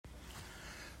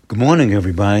Good morning,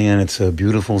 everybody, and it's a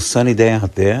beautiful sunny day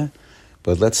out there.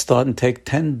 But let's start and take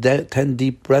 10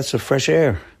 deep breaths of fresh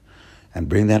air and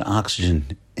bring that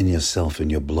oxygen in yourself, in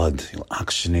your blood. It'll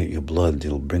oxygenate your blood.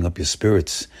 It'll bring up your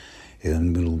spirits.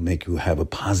 And it'll make you have a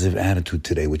positive attitude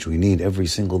today, which we need every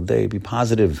single day. Be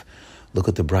positive. Look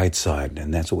at the bright side.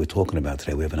 And that's what we're talking about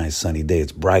today. We have a nice sunny day.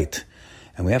 It's bright.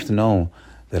 And we have to know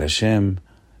that Hashem,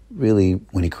 really,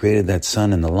 when He created that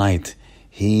sun and the light,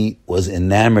 He was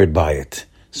enamored by it.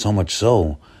 So much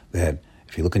so that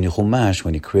if you look in your Chumash,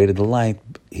 when He created the light,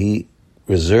 He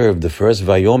reserved the first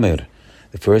Vayomer,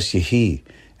 the first Yehi,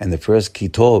 and the first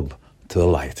Kitob to the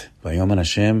light. Vayomer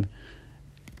Hashem,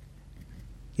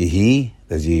 Yehi,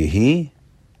 that's Yehi,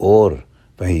 Or,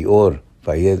 Vahi Or,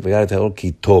 Vayat Or,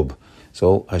 Kitob.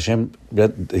 So Hashem,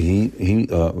 He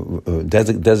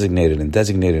designated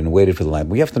and waited for the light.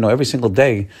 We have to know every single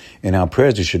day in our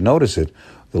prayers, you should notice it.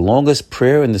 The longest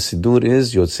prayer in the Siddur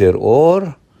is Yotzer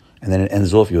Or, and then it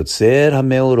ends off Yotzer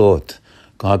HaMeorot.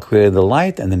 God created the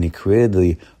light, and then He created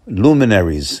the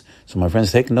luminaries. So my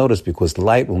friends, take notice, because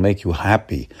light will make you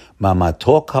happy.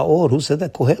 Mamatok ha'or. Who said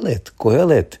that?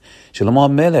 Kohelet.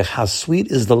 Shlomo Melech. How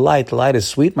sweet is the light? The light is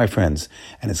sweet, my friends.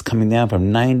 And it's coming down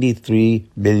from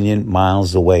 93 billion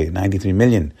miles away. 93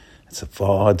 million. It's a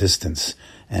far distance.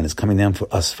 And it's coming down for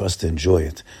us to enjoy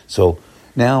it. So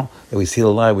now that we see the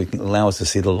light, we can allow us to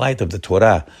see the light of the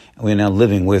Torah. And we're now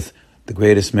living with the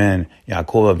greatest man,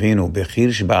 Yaakov Avinu, Bechir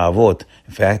Sheba'avot.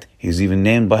 In fact, he's even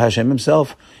named by Hashem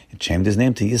Himself. He changed his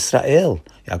name to Yisrael.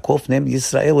 Yaakov named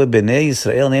Yisrael. We're Bnei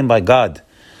Yisrael, named by God.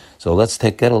 So let's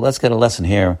get a lesson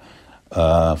here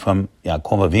from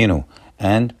Yaakov Avinu.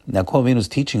 And Yaakov Avinu is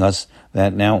teaching us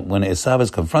that now when Esav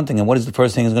is confronting him, what is the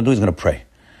first thing he's going to do? He's going to pray.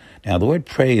 Now, the word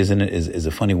pray is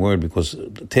a funny word, because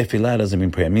tefillah doesn't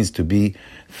mean pray. It means to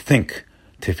think.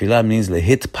 Tefillah means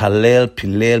lehit palel,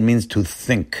 pilel means to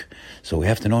think. So we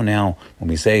have to know now, when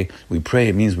we say we pray,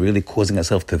 it means we're really causing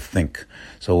ourselves to think.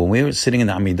 So when we're sitting in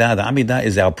the Amidah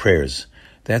is our prayers.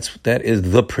 That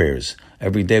is the prayers.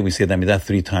 Every day we say the Amidah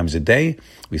 3 times a day.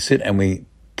 We sit and we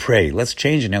pray. Let's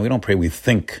change it now. We don't pray, we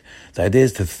think. The idea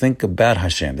is to think about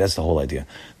Hashem. That's the whole idea.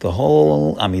 The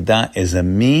whole Amidah is a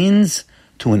means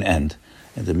to an end.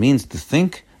 And it means to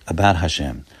think about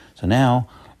Hashem. So now,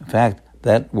 in fact,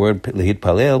 that word, lehit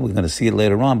palel, we're going to see it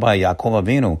later on by Yaakov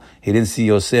Avinu. He didn't see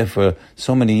Yosef for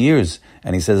so many years.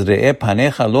 And he says, Re'eh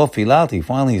panecha lo filalti.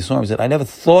 Finally he saw him. He said, I never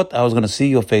thought I was going to see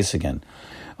your face again.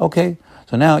 Okay,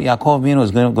 so now Yaakov Avinu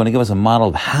is going to give us a model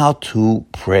of how to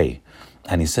pray.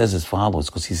 And he says as follows,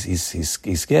 because he's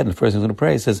scared. And the first thing he's going to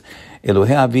pray, he says,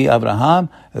 Elohei avi Abraham,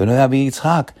 Elohei avi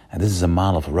Yitzhak. And this is a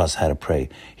model for us how to pray.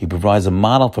 He provides a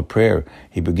model for prayer.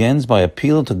 He begins by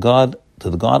appealing to God, to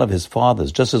the God of his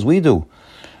fathers, just as we do,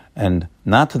 and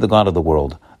not to the God of the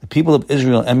world. The people of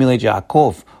Israel emulate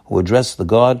Yaakov, who addressed the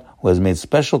God who has made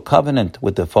special covenant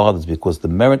with their fathers, because the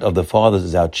merit of the fathers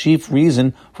is our chief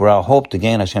reason for our hope to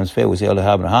gain Hashem's favor. We say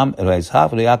Elohei Abraham, Elohei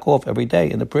Yitzhak, Elohei Yaakov every day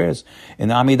in the prayers, in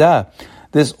the Amidah.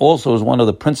 This also is one of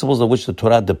the principles of which the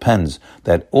Torah depends,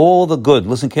 that all the good,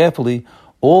 listen carefully,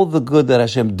 all the good that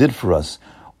Hashem did for us,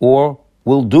 or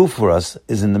will do for us,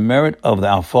 is in the merit of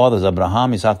our fathers,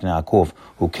 Abraham, Isaac, and Yaakov,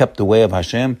 who kept the way of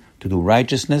Hashem to do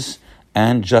righteousness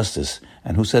and justice.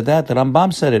 And who said that? The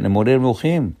Rambam said it in Moreh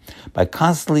Nevuchim. By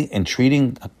constantly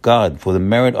entreating God for the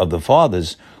merit of the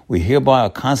fathers, we hereby are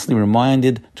constantly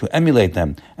reminded to emulate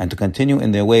them and to continue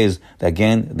in their ways that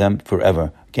gain them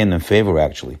forever, gain them favor,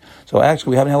 actually. So actually,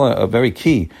 we have now a very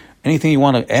key. Anything you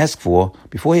want to ask for,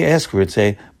 before you ask for it,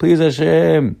 say, please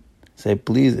Hashem. Say,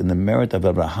 please, in the merit of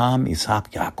Abraham,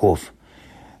 Isaac, Yaakov,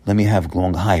 let me have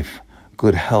long life,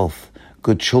 good health,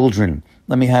 good children.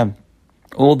 Let me have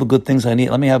all the good things I need.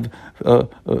 Let me have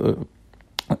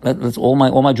let's all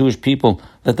my Jewish people,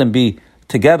 let them be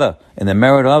together in the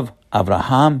merit of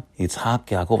Abraham, Yitzhak,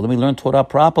 Yaakov. Let me learn Torah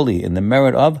properly in the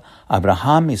merit of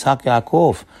Abraham, Yitzhak,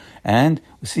 Yaakov. And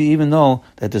we see, even though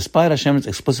that despite Hashem's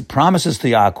explicit promises to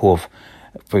Yaakov,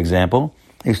 for example,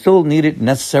 he still needed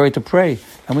necessary to pray.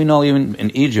 And we know even in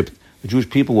Egypt, the Jewish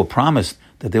people were promised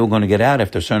that they were going to get out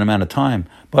after a certain amount of time.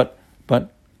 But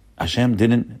Hashem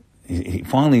didn't. He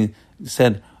finally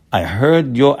said, I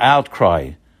heard your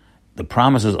outcry. The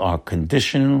promises are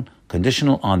conditional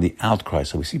on the outcry.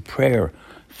 So we see prayer,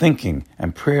 thinking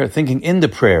in the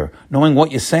prayer, knowing what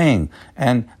you're saying.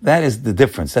 And that is the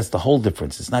difference. That's the whole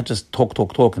difference. It's not just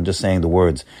talk and just saying the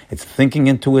words. It's thinking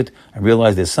into it and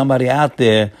realize there's somebody out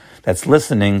there that's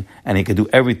listening, and he can do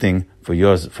everything for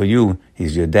you.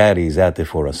 He's your daddy. He's out there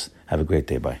for us. Have a great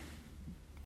day. Bye.